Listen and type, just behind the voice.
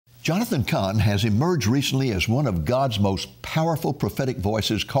Jonathan Cahn has emerged recently as one of God's most powerful prophetic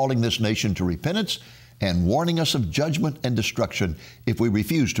voices, calling this nation to repentance and warning us of judgment and destruction if we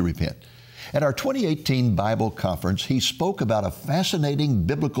refuse to repent. At our 2018 Bible conference, he spoke about a fascinating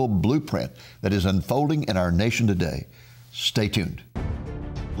biblical blueprint that is unfolding in our nation today. Stay tuned.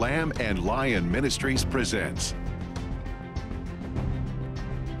 Lamb and Lion Ministries presents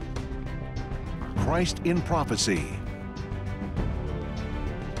Christ in Prophecy,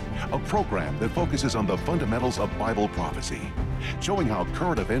 a program that focuses on the fundamentals of Bible prophecy, showing how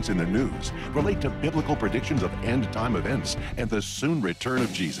current events in the news relate to biblical predictions of end-time events and the soon return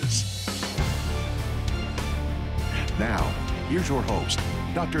of Jesus. Now, here's your host,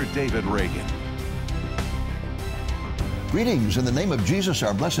 Dr. David Reagan. Greetings in the name of Jesus,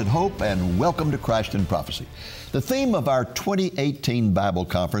 our blessed hope, and welcome to Christ in Prophecy. The theme of our 2018 Bible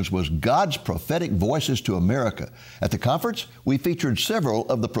conference was God's prophetic voices to America. At the conference, we featured several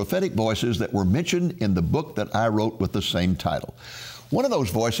of the prophetic voices that were mentioned in the book that I wrote with the same title. One of those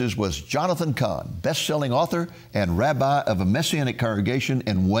voices was Jonathan Cahn, best-selling author and rabbi of a Messianic congregation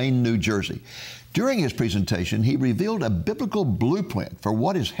in Wayne, New Jersey. During his presentation, he revealed a biblical blueprint for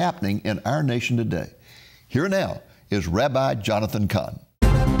what is happening in our nation today. Here now is Rabbi Jonathan Cahn.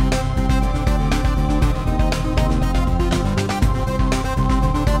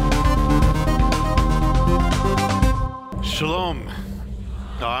 Shalom.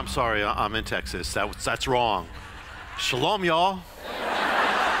 No, I'm sorry, I'm in Texas. That's wrong. Shalom, y'all.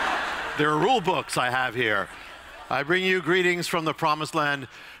 There are rule books I have here. I bring you greetings from the Promised Land,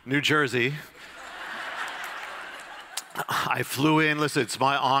 New Jersey. I flew in. Listen, it's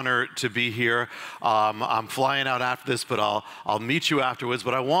my honor to be here. I'm flying out after this, but I'll meet you afterwards.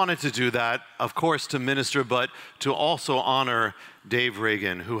 But I wanted to do that, of course, to minister, but to also honor Dave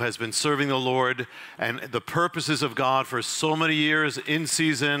Reagan, who has been serving the Lord and the purposes of God for so many years, in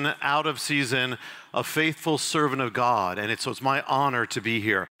season, out of season, a faithful servant of God. And so it's my honor to be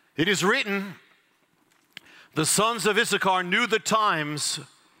here. It is written, the sons of Issachar knew the times,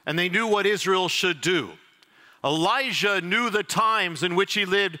 and they knew what Israel should do. Elijah knew the times in which he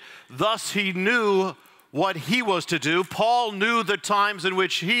lived, thus he knew what he was to do. Paul knew the times in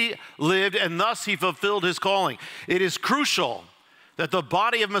which he lived, and thus he fulfilled his calling. It is crucial that the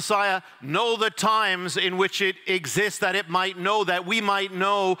body of Messiah know the times in which it exists, that it might know, that we might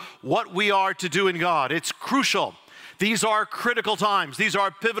know what we are to do in God. It's crucial. These are critical times. These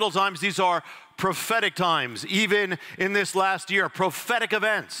are pivotal times. These are prophetic times. Even in this last year, prophetic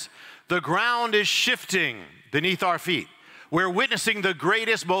events. The ground is shifting beneath our feet. We're witnessing the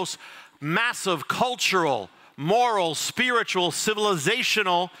greatest, most massive cultural, moral, spiritual,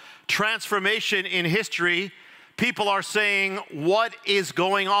 civilizational transformation in history. People are saying, what is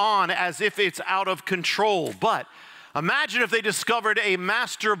going on, as if it's out of control. But imagine if they discovered a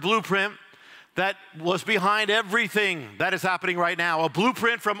master blueprint that was behind everything that is happening right now. A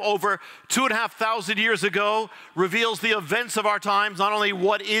blueprint from over 2,500 years ago reveals the events of our times, not only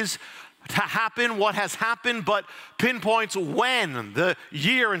what is to happen, what has happened, but pinpoints when, the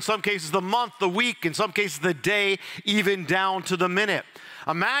year, in some cases the month, the week, in some cases the day, even down to the minute.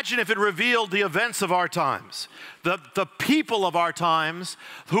 Imagine if it revealed the events of our times, the people of our times,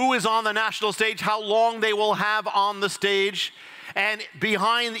 who is on the national stage, how long they will have on the stage, and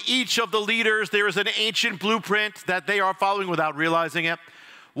behind each of the leaders there is an ancient blueprint that they are following without realizing it.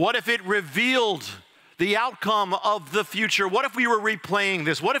 What if it revealed the outcome of the future? What if we were replaying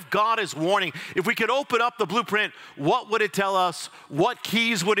this? What if God is warning? If we could open up the blueprint, what would it tell us? What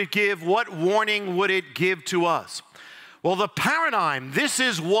keys would it give? What warning would it give to us? Well, the paradigm, this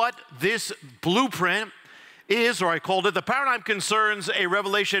is what this blueprint is, or I called it. The paradigm concerns a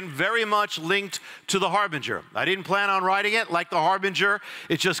revelation very much linked to the Harbinger. I didn't plan on writing it like the Harbinger.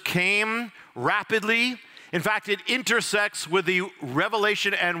 It just came rapidly. In fact, it intersects with the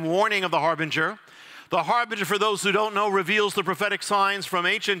revelation and warning of the Harbinger. The Harbinger, for those who don't know, reveals the prophetic signs from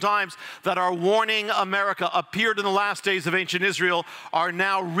ancient times that are warning America, appeared in the last days of ancient Israel, are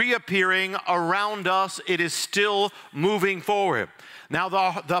now reappearing around us. It is still moving forward. Now,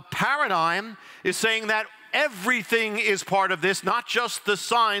 the paradigm is saying that everything is part of this, not just the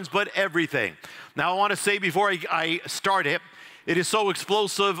signs, but everything. Now, I want to say before I start it, it is so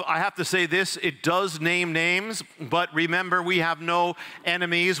explosive, I have to say this, it does name names, but remember, we have no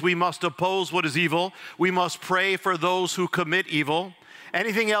enemies. We must oppose what is evil. We must pray for those who commit evil.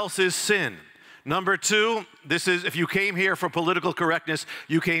 Anything else is sin. Number two, this is, if you came here for political correctness,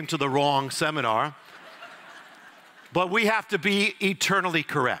 you came to the wrong seminar. But we have to be eternally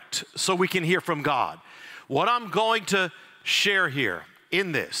correct so we can hear from God. What I'm going to share here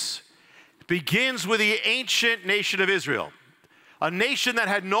in this begins with the ancient nation of Israel. A nation that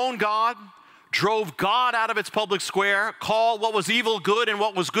had known God, drove God out of its public square, called what was evil good and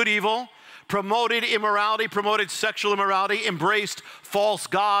what was good evil, promoted immorality, promoted sexual immorality, embraced false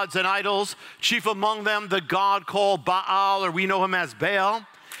gods and idols, chief among them the god called Baal, or we know him as Baal.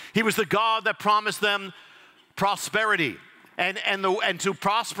 He was the god that promised them prosperity and to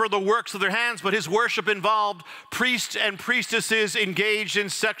prosper the works of their hands, but his worship involved priests and priestesses engaged in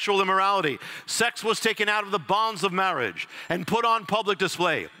sexual immorality. Sex was taken out of the bonds of marriage and put on public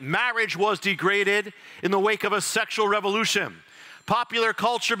display. Marriage was degraded in the wake of a sexual revolution. Popular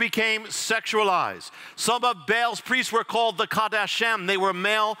culture became sexualized. Some of Baal's priests were called the Kadashem. They were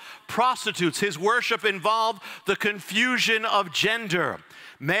male prostitutes. His worship involved the confusion of gender.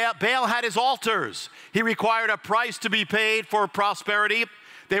 Baal had his altars. He required a price to be paid for prosperity.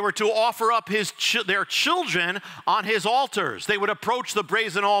 They were to offer up their children on his altars. They would approach the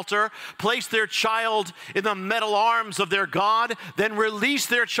brazen altar, place their child in the metal arms of their god, then release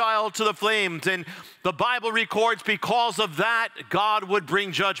their child to the flames. And the Bible records because of that, God would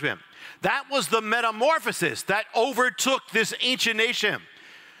bring judgment. That was the metamorphosis that overtook this ancient nation.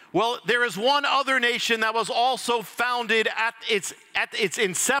 Well, there is one other nation that was also founded at its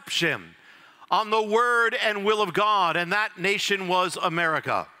inception on the word and will of God, and that nation was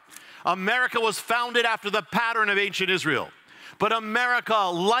America. America was founded after the pattern of ancient Israel. But America,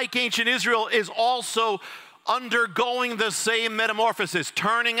 like ancient Israel, is also undergoing the same metamorphosis,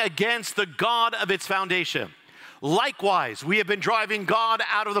 turning against the God of its foundation. Likewise, we have been driving God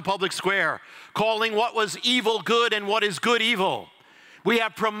out of the public square, calling what was evil good and what is good evil. We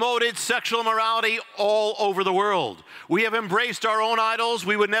have promoted sexual immorality all over the world. We have embraced our own idols.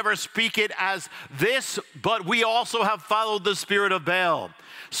 We would never speak it as this, but we also have followed the spirit of Baal,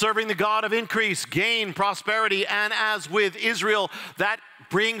 serving the God of increase, gain, prosperity, and as with Israel, that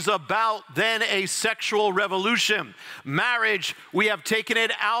brings about then a sexual revolution. Marriage, we have taken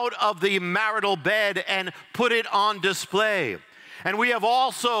it out of the marital bed and put it on display. And we have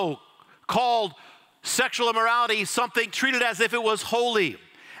also called sexual immorality something treated as if it was holy.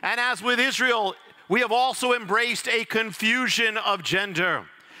 And as with Israel, we have also embraced a confusion of gender.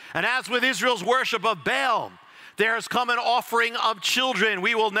 And as with Israel's worship of Baal, there has come an offering of children.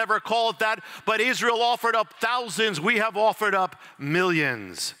 We will never call it that, but Israel offered up thousands. We have offered up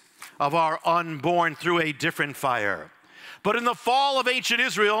millions of our unborn through a different fire. But in the fall of ancient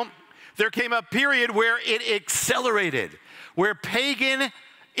Israel, there came a period where it accelerated, where pagan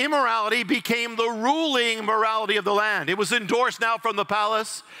immorality became the ruling morality of the land. It was endorsed now from the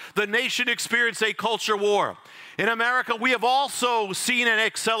palace. The nation experienced a culture war. In America, we have also seen an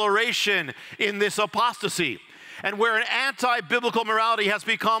acceleration in this apostasy, and where an anti-biblical morality has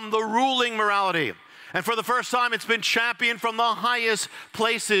become the ruling morality. And for the first time, it's been championed from the highest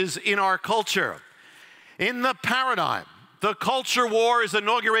places in our culture. In the paradigm, the culture war is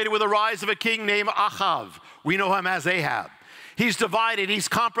inaugurated with the rise of a king named Achav. We know him as Ahab. He's divided, he's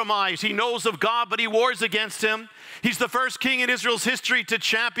compromised, he knows of God, but he wars against him. He's the first king in Israel's history to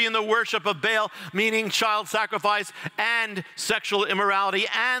champion the worship of Baal, meaning child sacrifice and sexual immorality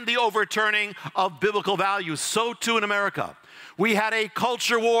and the overturning of biblical values. So too in America. We had a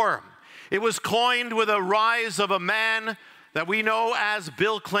culture war. It was coined with a rise of a man that we know as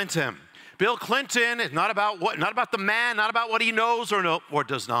Bill Clinton. Bill Clinton is not about the man, not about what he knows or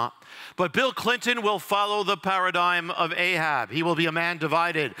does not. But Bill Clinton will follow the paradigm of Ahab. He will be a man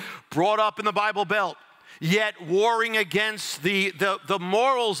divided, brought up in the Bible Belt, yet warring against the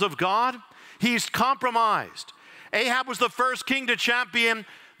morals of God. He's compromised. Ahab was the first king to champion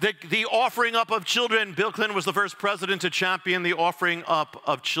the offering up of children. Bill Clinton was the first president to champion the offering up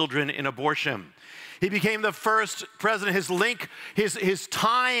of children in abortion. He became the first president. His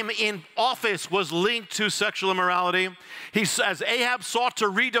time in office was linked to sexual immorality. As Ahab sought to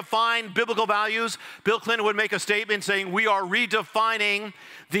redefine biblical values, Bill Clinton would make a statement saying, "We are redefining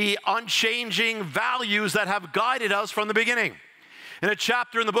the unchanging values that have guided us from the beginning." In a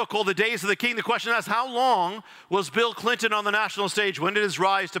chapter in the book called The Days of the King, the question asks, how long was Bill Clinton on the national stage? When did his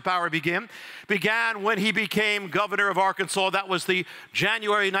rise to power begin? Began when he became governor of Arkansas. That was the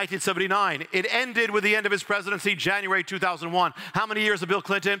January 1979. It ended with the end of his presidency, January 2001. How many years of Bill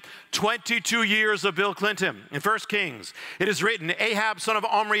Clinton? 22 years of Bill Clinton. In 1 Kings, it is written, Ahab, son of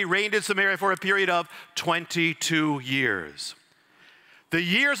Omri, reigned in Samaria for a period of 22 years. The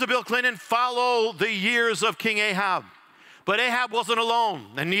years of Bill Clinton follow the years of King Ahab. But Ahab wasn't alone,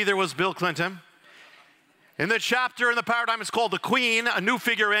 and neither was Bill Clinton. In the chapter in the paradigm, it's called The Queen. A new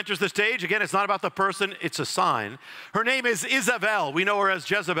figure enters the stage. Again, it's not about the person, it's a sign. Her name is Isabel. We know her as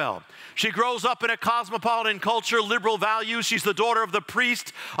Jezebel. She grows up in a cosmopolitan culture, liberal values. She's the daughter of the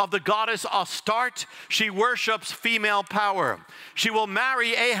priest of the goddess Astarte. She worships female power. She will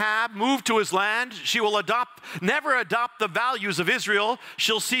marry Ahab, move to his land. She will never adopt the values of Israel.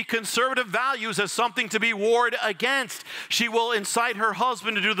 She'll see conservative values as something to be warred against. She will incite her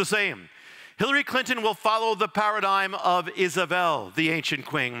husband to do the same. Hillary Clinton will follow the paradigm of Isabel, the ancient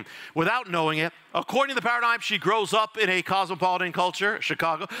queen, without knowing it. According to the paradigm, she grows up in a cosmopolitan culture,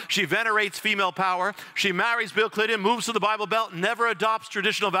 Chicago. She venerates female power. She marries Bill Clinton, moves to the Bible Belt, never adopts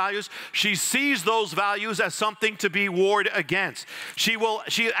traditional values. She sees those values as something to be warred against. She,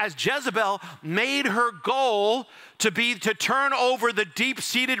 as Jezebel, made her goal to turn over the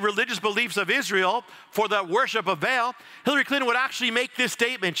deep-seated religious beliefs of Israel for the worship of Baal. Hillary Clinton would actually make this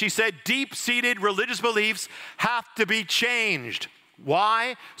statement. She said, deep-seated religious beliefs have to be changed.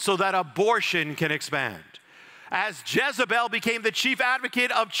 Why? So that abortion can expand. As Jezebel became the chief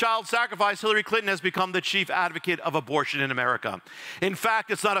advocate of child sacrifice, Hillary Clinton has become the chief advocate of abortion in America. In fact,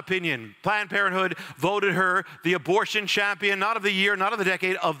 it's not opinion. Planned Parenthood voted her the abortion champion, not of the year, not of the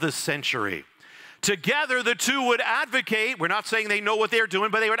decade, of the century. Together, the two would advocate, we're not saying they know what they're doing,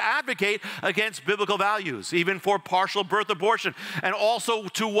 but they would advocate against biblical values, even for partial birth abortion, and also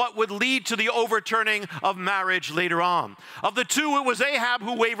to what would lead to the overturning of marriage later on. Of the two, it was Ahab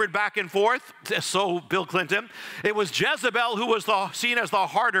who wavered back and forth, so Bill Clinton. It was Jezebel who was seen as the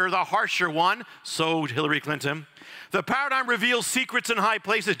harsher one, so Hillary Clinton. The paradigm reveals secrets in high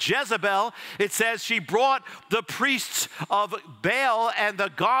places. Jezebel, it says she brought the priests of Baal and the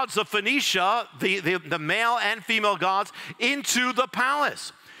gods of Phoenicia, the male and female gods, into the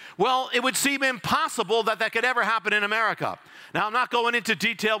palace. Well, it would seem impossible that could ever happen in America. Now, I'm not going into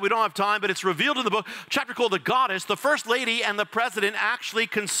detail. We don't have time, but it's revealed in the book, a chapter called The Goddess. The First Lady and the President actually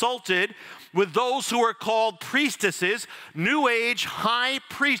consulted with those who are called priestesses, New Age high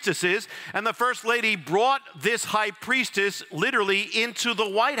priestesses, and the First Lady brought this high priestess literally into the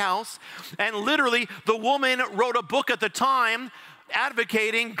White House, and literally the woman wrote a book at the time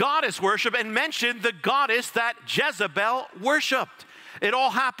advocating goddess worship and mentioned the goddess that Jezebel worshiped. It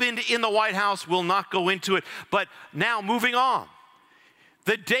all happened in the White House. We'll not go into it. But now, moving on.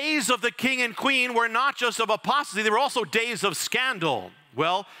 The days of the king and queen were not just of apostasy, they were also days of scandal.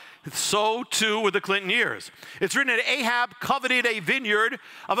 Well, so too were the Clinton years. It's written that Ahab coveted a vineyard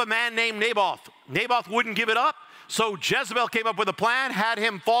of a man named Naboth. Naboth wouldn't give it up. So Jezebel came up with a plan, had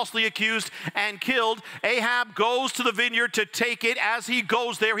him falsely accused and killed. Ahab goes to the vineyard to take it. As he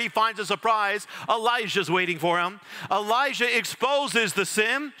goes there, he finds a surprise. Elijah's waiting for him. Elijah exposes the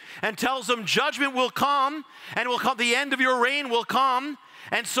sin and tells him judgment will come, and the end of your reign will come.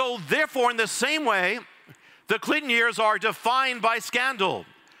 And so therefore, in the same way, the Clinton years are defined by scandal.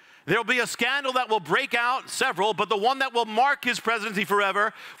 There'll be a scandal that will break out, several, but the one that will mark his presidency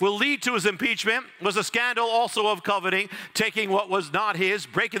forever, will lead to his impeachment, was a scandal also of coveting, taking what was not his,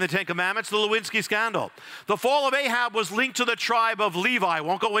 breaking the Ten Commandments, the Lewinsky scandal. The fall of Ahab was linked to the tribe of Levi.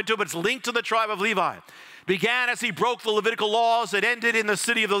 Won't go into it, but it's linked to the tribe of Levi. Began as he broke the Levitical laws. It ended in the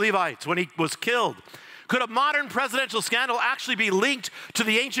city of the Levites when he was killed. Could a modern presidential scandal actually be linked to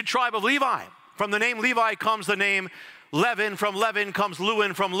the ancient tribe of Levi? From the name Levi comes the name Levin, from Levin comes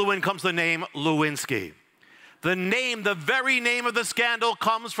Lewin, from Lewin comes the name Lewinsky. The very name of the scandal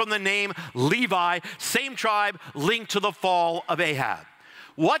comes from the name Levi, same tribe linked to the fall of Ahab.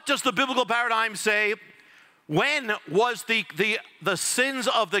 What does the biblical paradigm say? When was the sins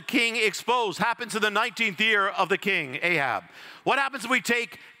of the king exposed? Happens in the 19th year of the king, Ahab. What happens if we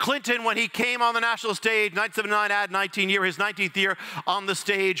take Clinton when he came on the national stage, 1979, add 19 year, his 19th year on the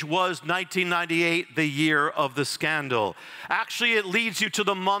stage was 1998, the year of the scandal. Actually, it leads you to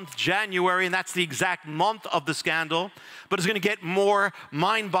the month January, and that's the exact month of the scandal, but it's going to get more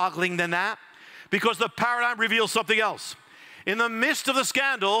mind-boggling than that, because the paradigm reveals something else. In the midst of the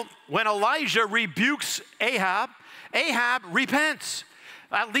scandal, when Elijah rebukes Ahab, Ahab repents.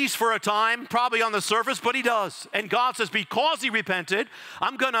 At least for a time, probably on the surface, but he does. And God says, because he repented,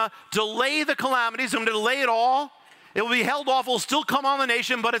 I'm going to delay the calamities. I'm going to delay it all. It will be held off. It will still come on the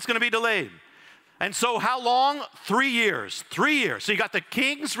nation, but it's going to be delayed. And so how long? 3 years. 3 years. So you got the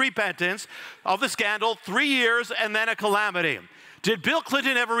king's repentance of the scandal, 3 years, and then a calamity. Did Bill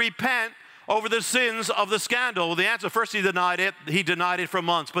Clinton ever repent over the sins of the scandal? Well, the answer, first he denied it. He denied it for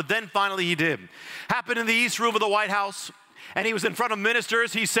months, but then finally he did. Happened in the East Room of the White House, and he was in front of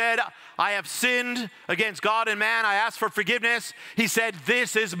ministers. He said, I have sinned against God and man. I ask for forgiveness. He said,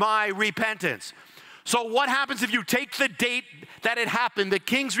 this is my repentance. So what happens if you take the date that it happened, the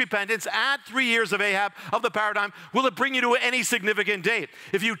king's repentance, add 3 years of Ahab, of the paradigm, will it bring you to any significant date?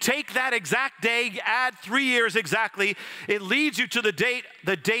 If you take that exact day, add 3 years exactly, it leads you to the date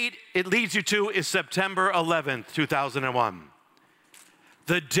it leads you to is September 11th, 2001.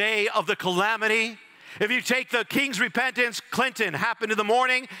 The day of the calamity. If you take the king's repentance, Clinton, happened in the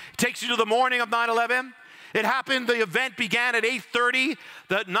morning, takes you to the morning of 9/11. It happened, the event began at 8:30.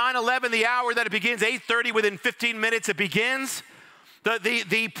 The 9/11, the hour that it begins, 8:30, within 15 minutes it begins.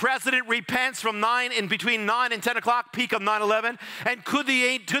 The president repents from between 9 and 10 o'clock, peak of 9/11. And could the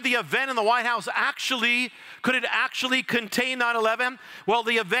event in the White House actually contain 9/11? Well,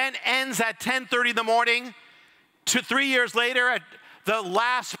 the event ends at 10:30 in the morning. 3 years later, at the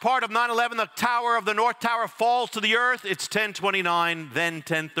last part of 9/11, the North Tower falls to the earth. It's 10:29, then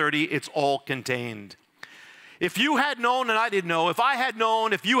 10:30, it's all contained. If you had known and I didn't know, if I had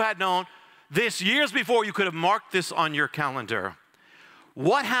known, if you had known this years before, you could have marked this on your calendar.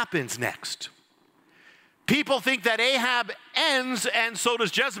 What happens next? People think that Ahab ends and so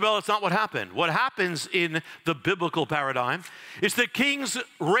does Jezebel. It's not what happened. What happens in the biblical paradigm is the king's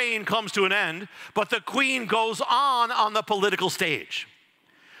reign comes to an end, but the queen goes on the political stage.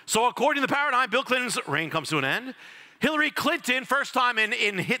 So according to the paradigm, Bill Clinton's reign comes to an end. Hillary Clinton, first time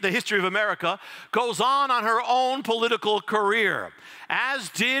in the history of America, goes on her own political career. As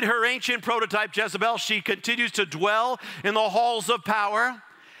did her ancient prototype Jezebel, she continues to dwell in the halls of power,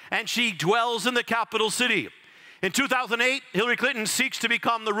 and she dwells in the capital city. In 2008, Hillary Clinton seeks to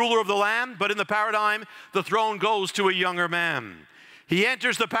become the ruler of the land, but in the paradigm, the throne goes to a younger man. He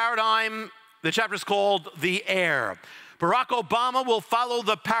enters the paradigm, the chapter is called The Heir. Barack Obama will follow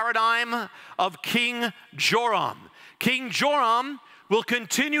the paradigm of King Joram. King Joram will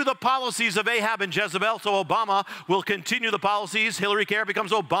continue the policies of Ahab and Jezebel, so Obama will continue the policies. Hillary Care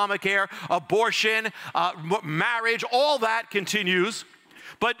becomes Obamacare, abortion, marriage, all that continues.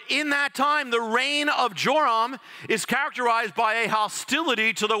 But in that time, the reign of Joram is characterized by a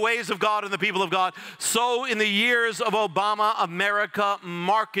hostility to the ways of God and the people of God. So in the years of Obama, America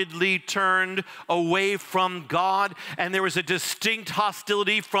markedly turned away from God, and there was a distinct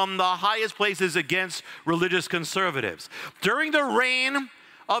hostility from the highest places against religious conservatives. During the reign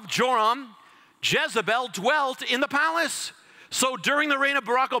of Joram, Jezebel dwelt in the palace. So during the reign of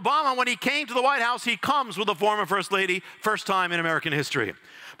Barack Obama, when he came to the White House, he comes with a former First Lady, first time in American history.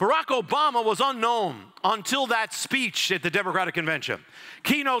 Barack Obama was unknown until that speech at the Democratic Convention.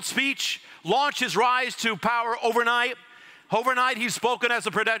 Keynote speech, launched his rise to power overnight. Overnight, he's spoken as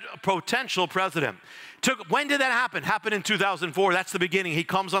a potential president. When did that happen? Happened in 2004. That's the beginning. He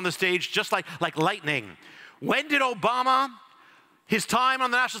comes on the stage just like lightning. When did Obama, his time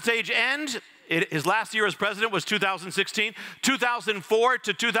on the national stage, end? His last year as president was 2016. 2004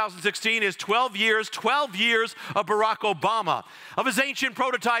 to 2016 is 12 years of Barack Obama. Of his ancient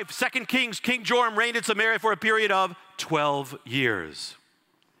prototype, Second Kings, King Joram reigned in Samaria for a period of 12 years.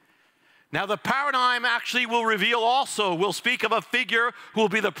 Now the paradigm actually will speak of a figure who will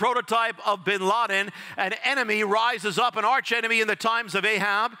be the prototype of bin Laden. An enemy rises up, an arch enemy in the times of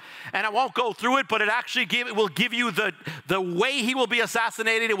Ahab. And I won't go through it, but it will give you the way he will be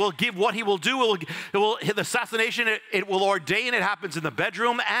assassinated. It will give what he will do. The assassination, it will ordain. It happens in the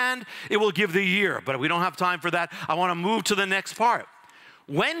bedroom, and it will give the year. But we don't have time for that. I want to move to the next part.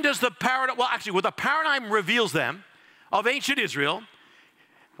 When does the paradigm, what the paradigm reveals them of ancient Israel,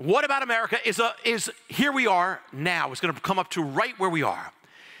 what about America is here we are now. It's going to come up to right where we are.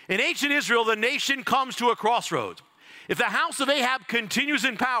 In ancient Israel, the nation comes to a crossroads. If the house of Ahab continues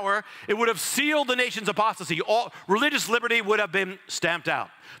in power, it would have sealed the nation's apostasy. All religious liberty would have been stamped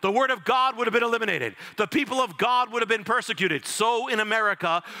out. The word of God would have been eliminated. The people of God would have been persecuted. So in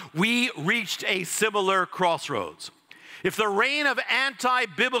America, we reached a similar crossroads. If the reign of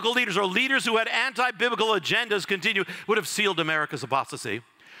anti-biblical leaders or leaders who had anti-biblical agendas continued, would have sealed America's apostasy,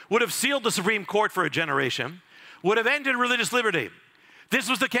 would have sealed the Supreme Court for a generation, would have ended religious liberty. This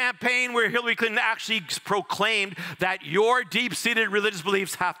was the campaign where Hillary Clinton actually proclaimed that your deep-seated religious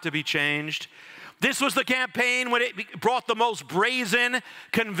beliefs have to be changed. This was the campaign when it brought the most brazen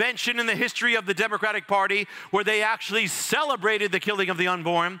convention in the history of the Democratic Party, where they actually celebrated the killing of the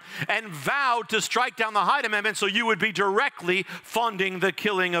unborn and vowed to strike down the Hyde Amendment so you would be directly funding the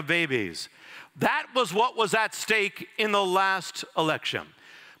killing of babies. That was what was at stake in the last election.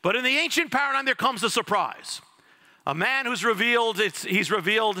 But in the ancient paradigm, there comes a surprise. A man who's revealed, he's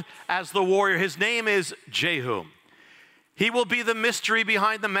revealed as the warrior. His name is Jehu. He will be the mystery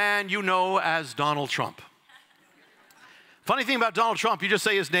behind the man you know as Donald Trump. Funny thing about Donald Trump, you just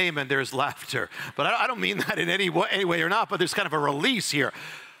say his name and there's laughter. But I don't mean that in any way or not, but there's kind of a release here.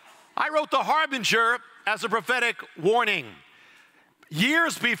 I wrote The Harbinger as a prophetic warning.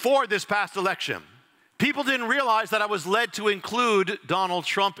 Years before this past election, people didn't realize that I was led to include Donald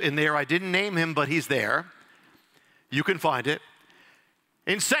Trump in there. I didn't name him, but he's there. You can find it.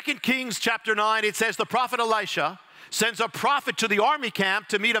 In 2 Kings chapter 9, it says, the prophet Elisha sends a prophet to the army camp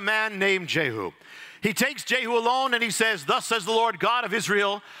to meet a man named Jehu. He takes Jehu alone and he says, thus says the Lord God of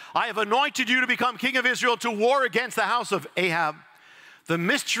Israel, I have anointed you to become king of Israel to war against the house of Ahab. The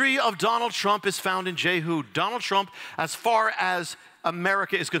mystery of Donald Trump is found in Jehu. Donald Trump, as far as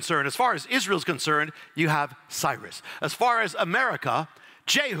America is concerned, as far as Israel is concerned, you have Cyrus. As far as America,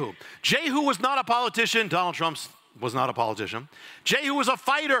 Jehu. Jehu was not a politician. Donald Trump was not a politician. Jehu was a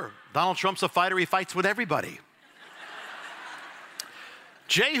fighter. Donald Trump's a fighter. He fights with everybody.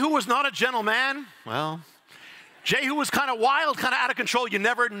 Jehu was not a gentleman. Well, Jehu was kind of wild, kind of out of control. You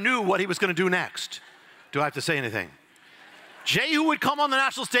never knew what he was going to do next. Do I have to say anything? Jehu would come on the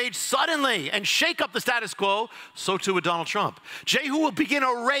national stage suddenly and shake up the status quo. So too would Donald Trump. Jehu will begin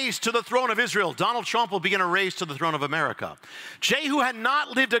a race to the throne of Israel. Donald Trump will begin a race to the throne of America. Jehu had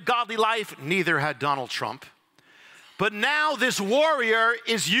not lived a godly life, neither had Donald Trump. But now this warrior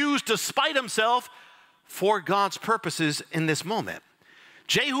is used to spite himself for God's purposes in this moment.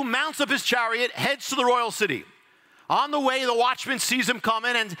 Jehu mounts up his chariot, heads to the royal city. On the way, the watchman sees him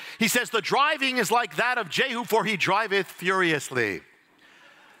coming, and he says, the driving is like that of Jehu, for he driveth furiously.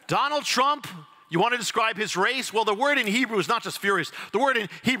 Donald Trump, you want to describe his race? Well, the word in Hebrew is not just furious. The word in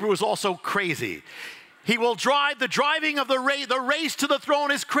Hebrew is also crazy. He will drive, the driving of the race to the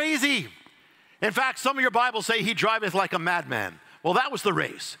throne is crazy. In fact, some of your Bibles say he driveth like a madman. Well, that was the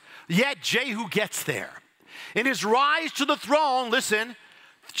race. Yet Jehu gets there. In his rise to the throne, listen,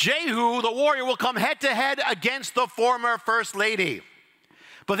 Jehu, the warrior, will come head-to-head against the former first lady.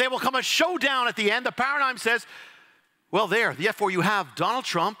 But there will come a showdown at the end. The paradigm says, well, therefore you have Donald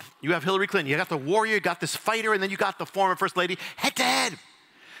Trump, you have Hillary Clinton, you got the warrior, you got this fighter, and then you got the former first lady, head-to-head.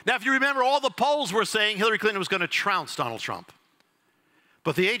 Now, if you remember, all the polls were saying Hillary Clinton was going to trounce Donald Trump.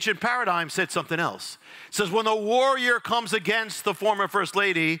 But the ancient paradigm said something else. It says, when the warrior comes against the former first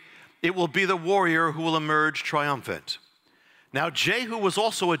lady, it will be the warrior who will emerge triumphant. Now, Jehu was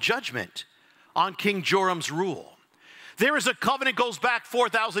also a judgment on King Joram's rule. There is a covenant goes back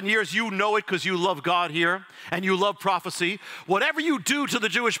 4,000 years. You know it because you love God here and you love prophecy. Whatever you do to the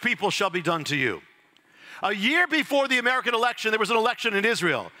Jewish people shall be done to you. A year before the American election, there was an election in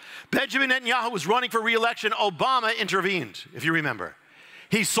Israel. Benjamin Netanyahu was running for re-election. Obama intervened, if you remember.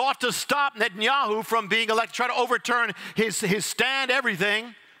 He sought to stop Netanyahu from being elected, try to overturn his stand,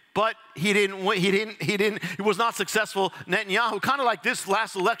 everything. But he was not successful. Netanyahu, kind of like this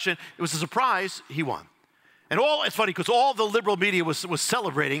last election, it was a surprise, he won. And it's funny because all the liberal media was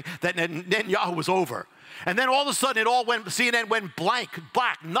celebrating that Netanyahu was over. And then all of a sudden CNN went black,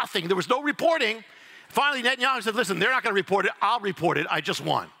 nothing. There was no reporting. Finally, Netanyahu said, listen, they're not going to report it. I'll report it. I just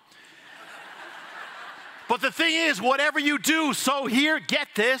won. But the thing is, whatever you do, so here, get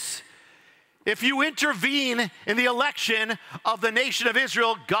this. If you intervene in the election of the nation of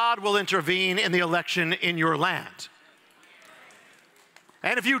Israel, God will intervene in the election in your land.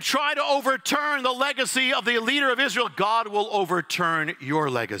 And if you try to overturn the legacy of the leader of Israel, God will overturn your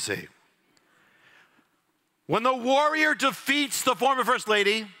legacy. When the warrior defeats the former first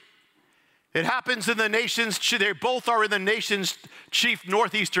lady, it happens in the nation's, they both are in the nation's chief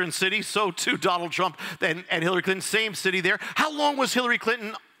northeastern city, so too Donald Trump and Hillary Clinton, same city there. How long was Hillary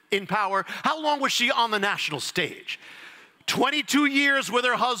Clinton in power? How long was she on the national stage? 22 years with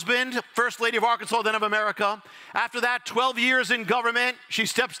her husband, First Lady of Arkansas, then of America. After that, 12 years in government. She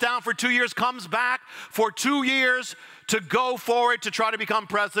steps down for 2 years, comes back for 2 years to go forward to try to become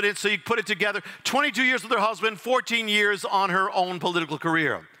president. So you put it together. 22 years with her husband, 14 years on her own political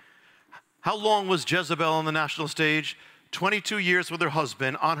career. How long was Jezebel on the national stage? 22 years with her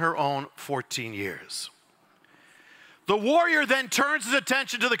husband, on her own, 14 years. The warrior then turns his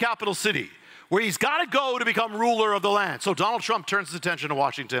attention to the capital city, where he's got to go to become ruler of the land. So Donald Trump turns his attention to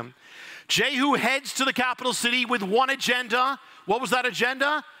Washington. Jehu heads to the capital city with one agenda. What was that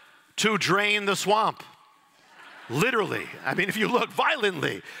agenda? To drain the swamp. Literally. I mean, if you look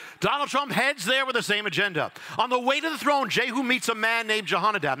violently. Donald Trump heads there with the same agenda. On the way to the throne, Jehu meets a man named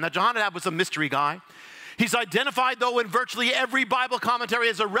Jehonadab. Now, Jehonadab was a mystery guy. He's identified, though, in virtually every Bible commentary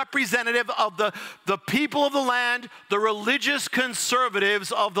as a representative of the people of the land, the religious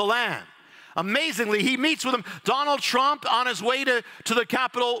conservatives of the land. Amazingly, he meets with them. Donald Trump, on his way to the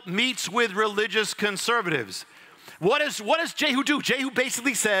Capitol, meets with religious conservatives. What does Jehu do? Jehu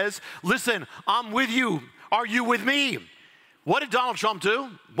basically says, listen, I'm with you. Are you with me? What did Donald Trump do?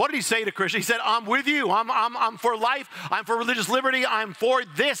 What did he say to Christians? He said, I'm with you. I'm for life. I'm for religious liberty. I'm for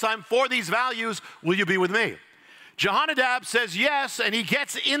this. I'm for these values. Will you be with me? Jehonadab says yes, and he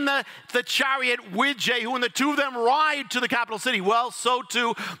gets in the chariot with Jehu, and the two of them ride to the capital city. Well, so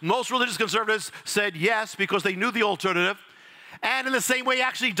too, most religious conservatives said yes because they knew the alternative. And in the same way,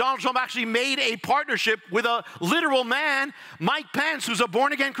 actually, Donald Trump actually made a partnership with a literal man, Mike Pence, who's a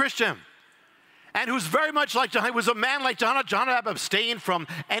born-again Christian. And who's very much like John, was a man like Jonathan abstained from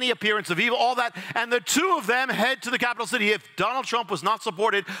any appearance of evil, all that. And the two of them head to the capital city. If Donald Trump was not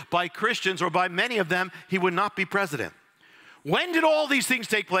supported by Christians or by many of them, he would not be president. When did all these things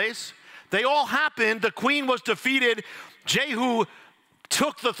take place? They all happened. The queen was defeated. Jehu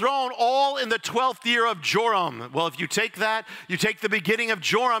took the throne all in the 12th year of Joram. Well, if you take that, you take the beginning of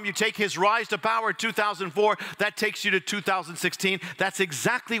Joram, you take his rise to power in 2004, that takes you to 2016. That's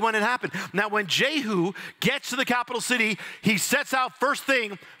exactly when it happened. Now, when Jehu gets to the capital city, he sets out first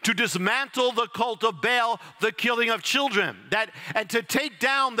thing to dismantle the cult of Baal, the killing of children, and to take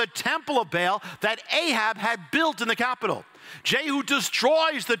down the temple of Baal that Ahab had built in the capital. Jehu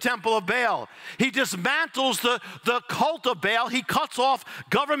destroys the temple of Baal. He dismantles the cult of Baal. He cuts off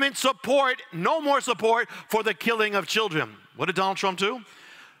government support, no more support for the killing of children. What did Donald Trump do?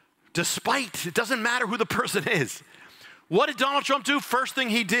 Despite, it doesn't matter who the person is. What did Donald Trump do? First thing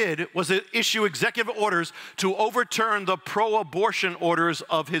he did was issue executive orders to overturn the pro-abortion orders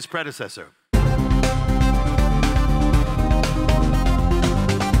of his predecessor.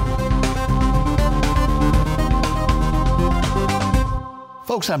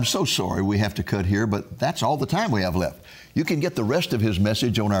 Folks, I'm so sorry we have to cut here, but that's all the time we have left. You can get the rest of his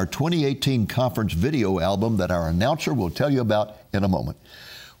message on our 2018 conference video album that our announcer will tell you about in a moment.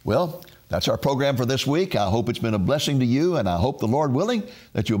 Well, that's our program for this week. I hope it's been a blessing to you, and I hope, the Lord willing,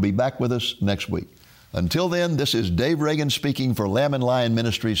 that you'll be back with us next week. Until then, this is Dave Reagan speaking for Lamb and Lion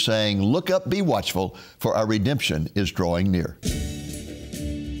Ministries, saying, look up, be watchful, for our redemption is drawing near.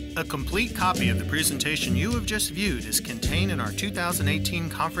 A complete copy of the presentation you have just viewed is contained in our 2018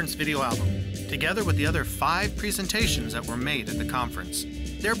 conference video album, together with the other 5 presentations that were made at the conference.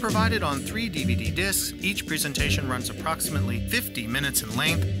 They're provided on 3 DVD discs. Each presentation runs approximately 50 minutes in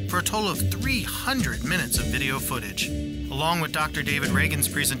length for a total of 300 minutes of video footage. Along with Dr. David Reagan's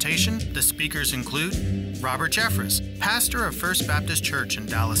presentation, the speakers include Robert Jeffress, pastor of First Baptist Church in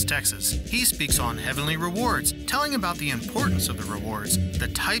Dallas, Texas. He speaks on heavenly rewards, telling about the importance of the rewards, the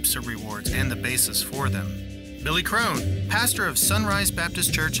types of rewards, and the basis for them. Billy Crone, pastor of Sunrise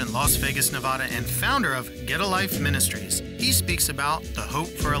Baptist Church in Las Vegas, Nevada, and founder of Get a Life Ministries. He speaks about the hope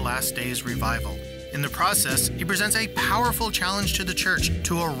for a last days revival. In the process, he presents a powerful challenge to the church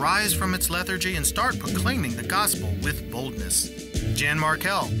to arise from its lethargy and start proclaiming the gospel with boldness. Jan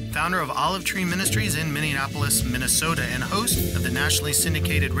Markell, founder of Olive Tree Ministries in Minneapolis, Minnesota, and host of the nationally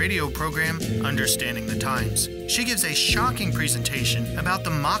syndicated radio program Understanding the Times. She gives a shocking presentation about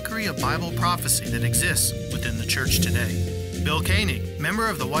the mockery of Bible prophecy that exists within the church today. Bill Koenig, member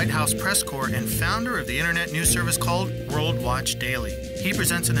of the White House Press Corps and founder of the internet news service called World Watch Daily. He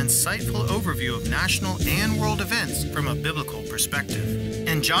presents an insightful overview of national and world events from a biblical perspective.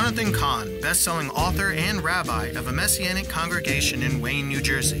 And Jonathan Cahn, best-selling author and rabbi of a Messianic congregation in Wayne, New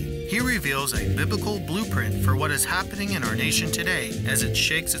Jersey. He reveals a biblical blueprint for what is happening in our nation today as it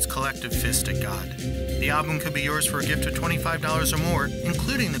shakes its collective fist at God. The album could be yours for a gift of $25 or more,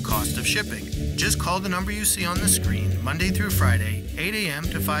 including the cost of shipping. Just call the number you see on the screen Monday through Friday, 8 a.m.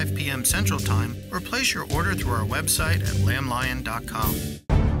 to 5 p.m. Central Time, or place your order through our website at lamblion.com.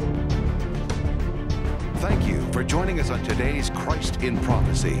 Thank you for joining us on today's Christ in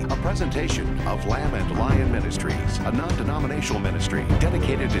Prophecy, a presentation of Lamb and Lion Ministries, a non-denominational ministry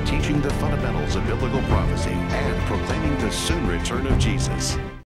dedicated to teaching the fundamentals of biblical prophecy and proclaiming the soon return of Jesus.